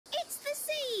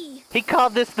He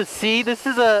called this the sea. This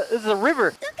is a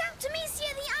river. Look out,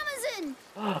 Amicia, the Amazon!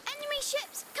 Enemy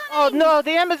ships coming! Oh no,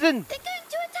 the Amazon! They're going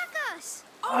to attack us!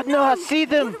 Oh no, I see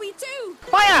them! What do we do?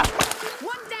 Fire!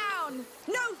 One down!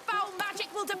 No foul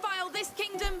magic will defile this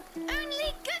kingdom!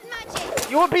 Only good magic!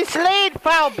 You will be slain,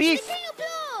 foul beast! The King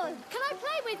Applause! Can I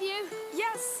play with you?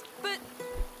 Yes, but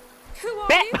who are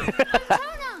Bet. you? I'm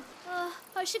Tona!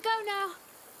 I should go now.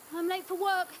 I'm late for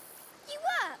work. You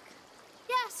work?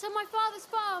 Yes, on my father's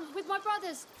farm with my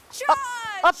brothers. Charge!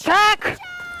 Attack!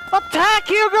 Attack,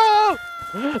 Hugo!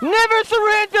 Never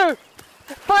surrender!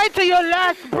 Fight to your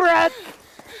last breath!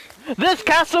 This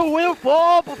castle will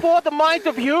fall before the might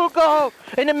of Hugo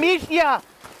and Amicia!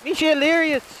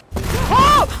 Delirious!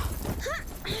 Oh!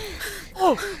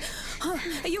 Oh!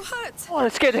 Are you hurt? Oh,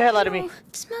 that scared the hell out of me.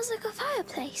 It smells like a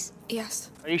fireplace.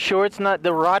 Yes. Are you sure it's not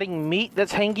the rotting meat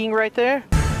that's hanging right there?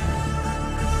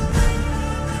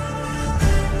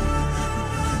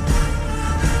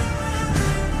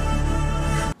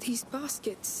 These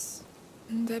baskets,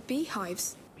 they're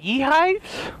beehives.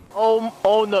 Beehives?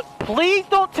 Oh no. Please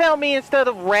don't tell me instead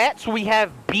of rats we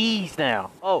have bees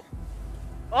now. Oh.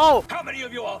 How many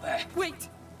of you are there? Wait,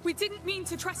 we didn't mean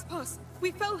to trespass.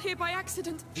 We fell here by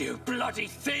accident. You bloody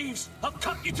thieves! I'll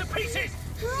cut you to pieces!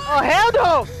 Oh, hell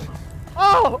no!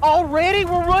 Oh, already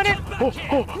we're running?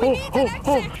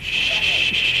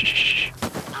 Shh.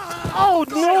 Oh,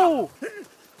 no!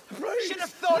 Should have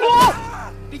thought Oh!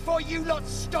 of it before you lot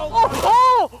stole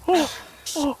Oh!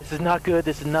 This is not good,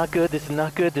 this is not good, this is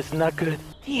not good, this is not good.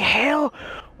 The hell?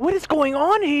 What is going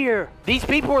on here? These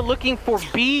people are looking for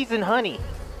bees and honey.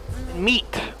 And meat.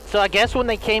 So I guess when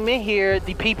they came in here,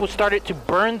 the people started to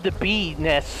burn the bee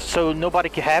nest so nobody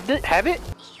could have it?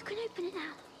 You can open it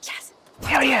now. Yes.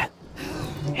 Hell yeah!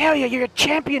 Hell yeah, you're a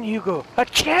champion, Hugo! A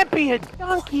champion!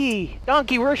 Donkey,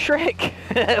 we're Shrek!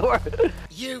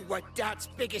 You were Dad's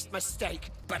biggest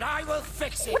mistake, but I will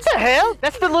fix it! What the hell?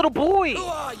 That's the little boy! Who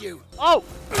are you? Oh,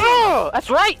 that's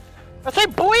right! That's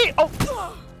right, boy! Oh,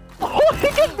 he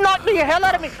just knocked the hell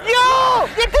out of me! Yo!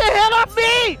 Get the hell off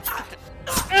me!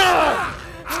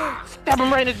 Stab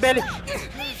him right in his belly!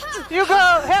 Hugo,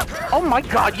 help! Oh my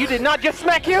god, you did not just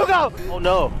smack Hugo! Oh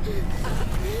no!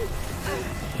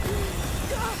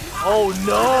 Oh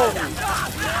no!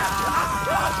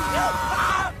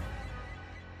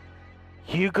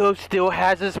 Hugo still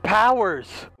has his powers.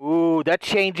 Ooh, that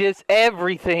changes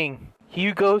everything.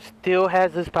 Hugo still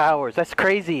has his powers. That's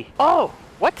crazy. Oh,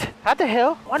 what? How the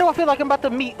hell? Why do I feel like I'm about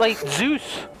to meet, like,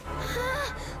 Zeus?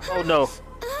 Oh no.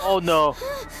 Oh no.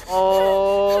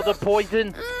 Oh, the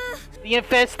poison. The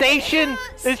infestation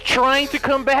is trying to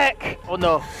come back. Oh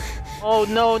no. Oh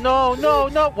no, no, no,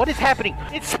 no. What is happening?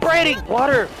 It's spreading.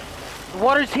 Water. The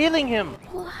water's healing him.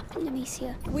 What happened,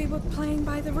 Amicia? We were playing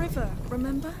by the river,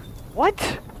 remember?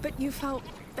 What? But you felt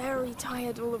very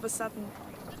tired all of a sudden.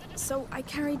 So I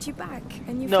carried you back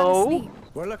and you fell asleep.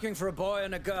 We're looking for a boy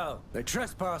and a girl. They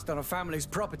trespassed on a family's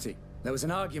property. There was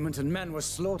an argument and men were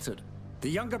slaughtered. The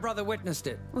younger brother witnessed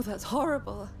it. Well, that's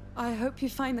horrible. I hope you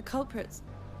find the culprits.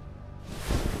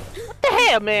 What the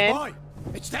hell, man? Boy,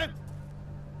 it's them!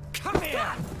 Come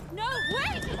here! No,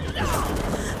 wait!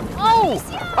 Oh!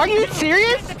 Are you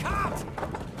serious? The cart!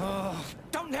 Oh,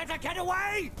 don't let her get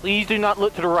away! Please do not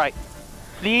look to the right.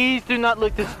 Please do not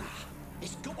look this.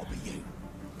 It's gotta be you.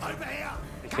 Over here!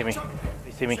 They see me.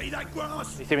 They see me. See that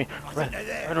grass? They see me. I Run, think they're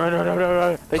there.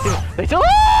 run. They see me. They see me.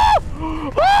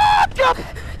 Oh! Oh! Jump!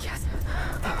 Yes.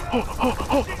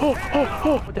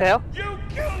 What the hell? You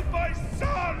killed my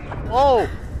son!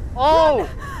 Oh!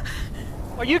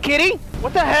 Are you kidding?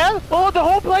 What the hell? Oh, the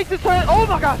whole place is turning. Oh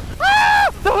my god!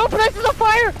 Ah! The whole place is on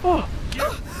fire! Oh.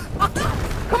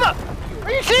 Come on!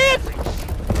 Are you serious?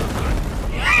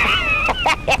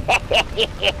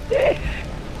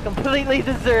 Completely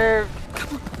deserved.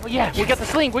 Oh yeah, we got the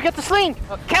sling.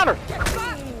 Counter.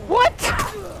 What?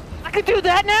 I can do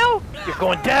that now? You're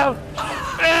going down.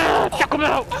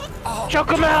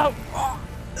 Choke him out.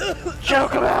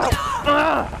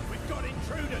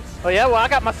 Oh yeah, well I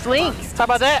got my sling. How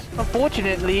about that?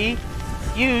 Unfortunately,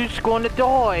 you's going to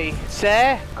die,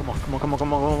 sir. Come on.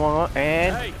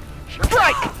 And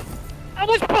strike! I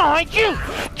was behind you!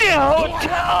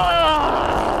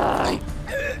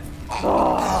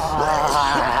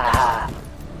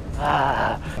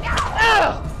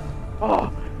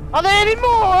 Oh, are there any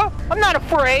more? I'm not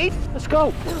afraid. Let's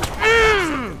go.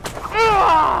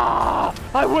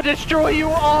 I will destroy you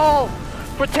all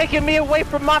for taking me away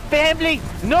from my family.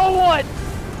 No one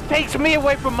takes me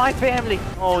away from my family.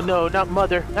 Oh no, not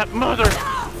mother.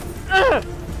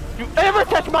 You ever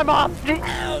touch my mom? You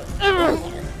ever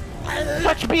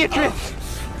touch Beatrice?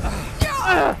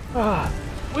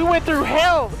 We went through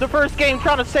hell the first game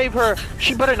trying to save her.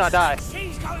 She better not die.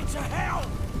 She's going to hell.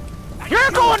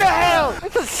 You're going to hell!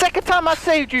 It's the second time I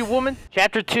saved you, woman.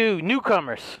 Chapter 2,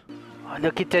 Newcomers. Oh,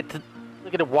 look at that.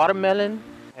 Look at the watermelon.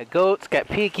 Got goats, got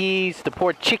piggies, the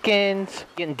poor chickens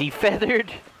getting defeathered.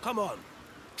 Come on,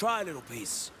 try a little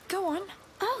piece. Go on.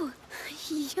 Oh,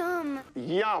 yum.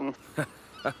 Yum.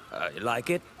 You like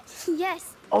it?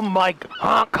 Yes. Oh my,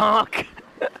 honk honk.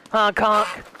 Honk honk.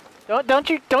 Don't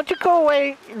you go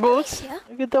away, Moose. Alicia?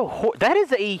 Look at the horse.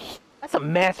 That's a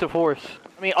massive horse.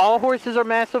 I mean, all horses are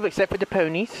massive except for the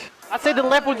ponies. I say the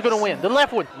left one's gonna win. The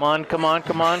left one. Come on, come on,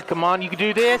 come on, come on. You can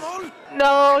do this.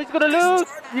 No, he's gonna lose.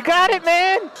 You got it,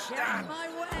 man.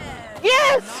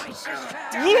 Yes!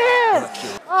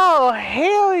 Yes! Oh,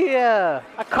 hell yeah.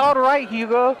 I called right,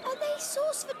 Hugo. Are they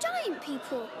sauce for giant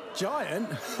people? Giant?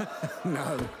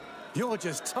 No. You're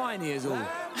just tiny as all. I'm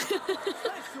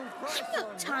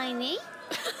not tiny.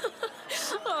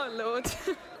 Oh, Lord.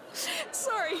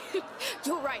 Sorry.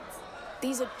 You're right.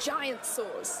 These are giant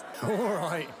saws. All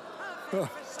right. Oh,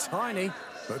 tiny,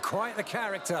 but quite the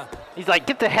character. He's like,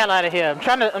 get the hell out of here. I'm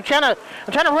trying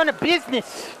to run a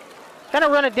business. Trying to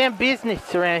run a damn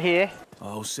business around here.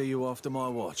 I'll see you after my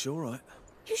watch, all right?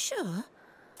 You sure?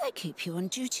 They keep you on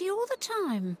duty all the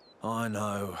time. I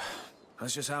know.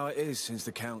 That's just how it is since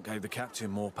the Count gave the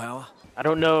captain more power. I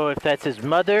don't know if that's his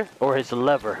mother or his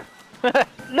lover.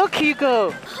 Look,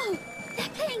 Hugo. Oh, they're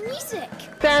playing music.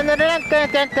 Look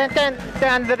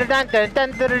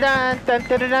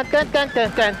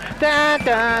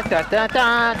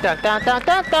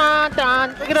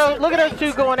at those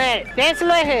two going at it. Dance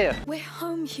like hell. We're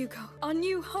home, Hugo. Our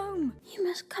new home. You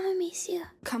must come, Amicia.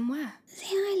 Come where?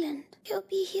 The island. You'll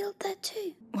be healed there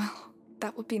too. Well,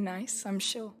 that would be nice, I'm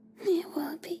sure. It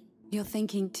will be. You're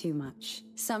thinking too much.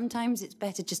 Sometimes it's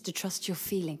better just to trust your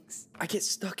feelings. I get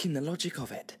stuck in the logic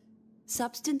of it.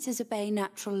 Substances obey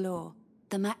natural law.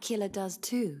 The macula does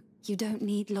too. You don't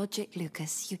need logic,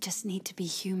 Lucas. You just need to be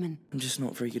human. I'm just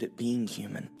not very good at being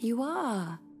human. You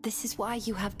are. This is why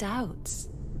you have doubts.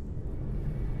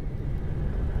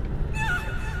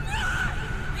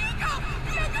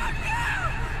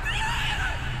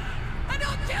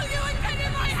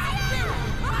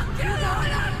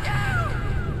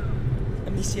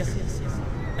 Amicia.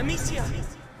 Amicia!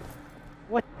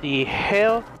 What the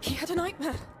hell? He had a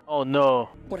nightmare. Oh no.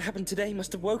 What happened today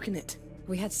must have woken it.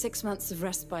 We had 6 months of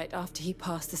respite after he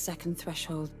passed the second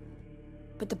threshold.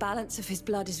 But the balance of his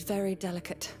blood is very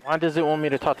delicate. Why does it want me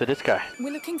to talk to this guy?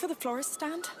 We're looking for the florist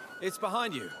stand. It's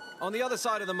behind you, on the other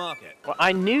side of the market. Well,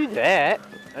 I knew that.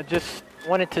 I just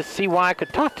wanted to see why I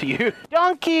could talk to you.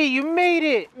 Donkey, you made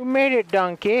it! You made it,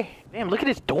 Donkey. Damn, look at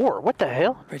his door. What the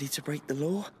hell? Ready to break the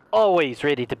law? Always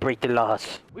ready to break the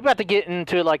laws. We about to get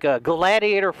into like a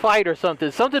gladiator fight or something.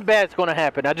 Something bad's gonna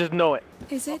happen. I just know it.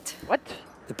 Is it? What?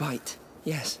 The bite.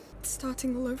 Yes. It's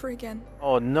starting all over again.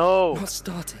 Oh no. Not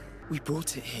starting. We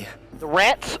brought it here. The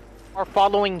rats are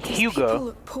following These people Hugo.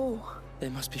 look poor. They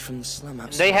must be from the slum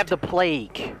outside. They have the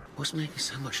plague. What's making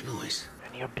so much noise?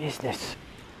 None of your business.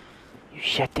 You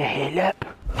shut the hell up.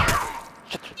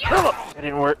 Shut the hell up. That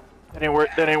didn't work. That didn't work.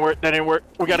 That didn't work. That didn't work.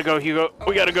 We gotta go, Hugo.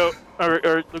 We gotta go.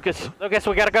 Or Lucas. Lucas,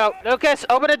 we gotta go. Lucas,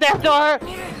 open the damn door.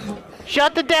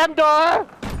 Shut the damn door.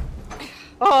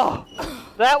 Oh,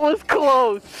 that was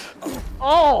close.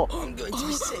 Oh. I'm going to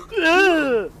be sick.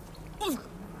 Ugh.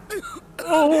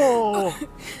 Oh.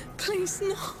 Please,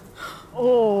 no.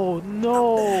 Oh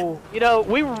no! You know,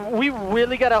 we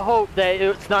really gotta hope that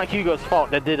it's not Hugo's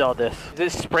fault that did all this. Is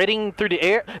it spreading through the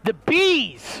air? The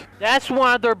bees! That's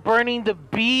why they're burning the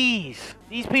bees.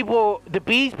 These people, the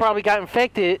bees probably got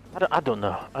infected. I don't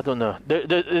know. I don't know.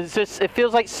 It's just, it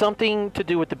feels like something to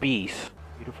do with the bees.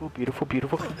 Beautiful, beautiful,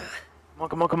 beautiful. Come on,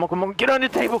 come on, come on, come on. Get on the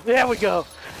table. There we go.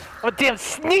 Oh, damn,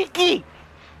 sneaky!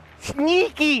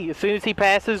 Sneaky! As soon as he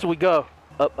passes, we go.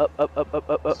 Up, up, up, up, up,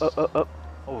 up, up, up, up, up.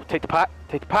 Oh, take the pot.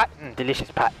 Take the pot.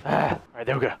 Delicious pot. Alright,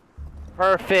 there we go.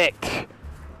 Perfect.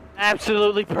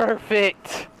 Absolutely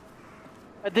perfect.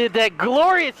 I did that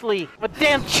gloriously. A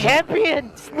damn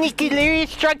champion. Sneaky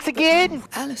Delirious strikes again.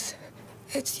 Alice,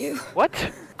 it's you. What?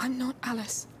 I'm not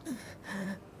Alice.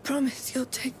 Promise you'll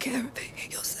take care of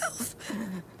it yourself.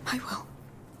 I will.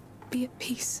 Be at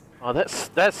peace. Oh, that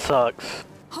sucks.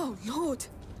 Oh, Lord.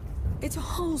 It's a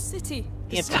whole city.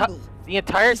 The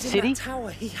entire He's in city? that tower.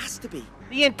 He has to be.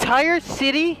 The entire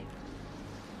city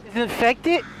is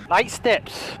infected? Light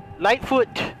steps. Lightfoot.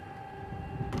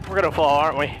 We're gonna fall,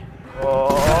 aren't we?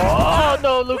 Oh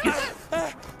no, Lucas.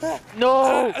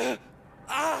 No.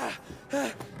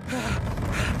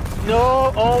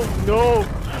 No, oh no.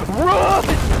 Run!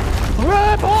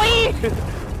 Run, boy!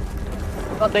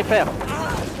 Oh, they fell.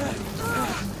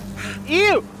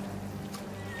 Ew!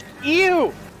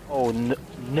 Ew! Oh,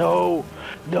 no.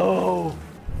 No.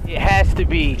 It has to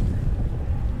be.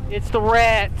 It's the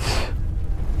rats.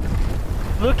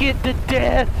 Look at the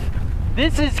death.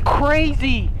 This is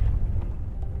crazy.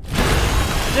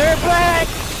 They're back.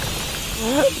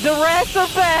 The rats are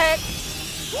back.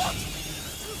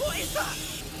 What is that?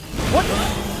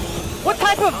 What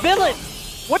type of villain?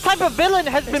 What type of villain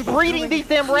has been breeding these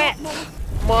damn rats?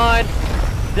 Come on.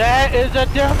 That is a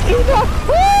damn...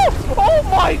 Oh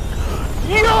my...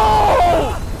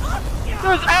 Yo!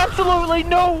 There's absolutely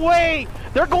no way.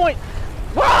 They're going...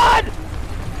 Run!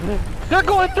 They're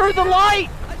going through the light.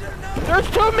 There's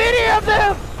too many of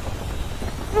them.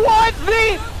 What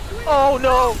the... Oh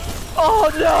no. Oh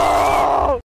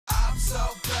no. I'm so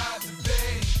proud to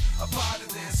be a part of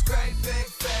this great big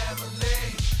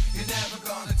family. You're never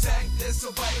gonna take this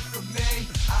away from me.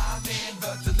 I'm in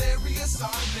the Delirious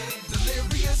Army,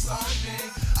 Delirious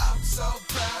Army. I'm so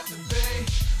proud to be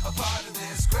a part of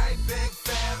this great big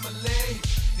family.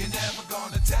 You're never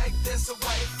gonna take this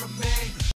away from me.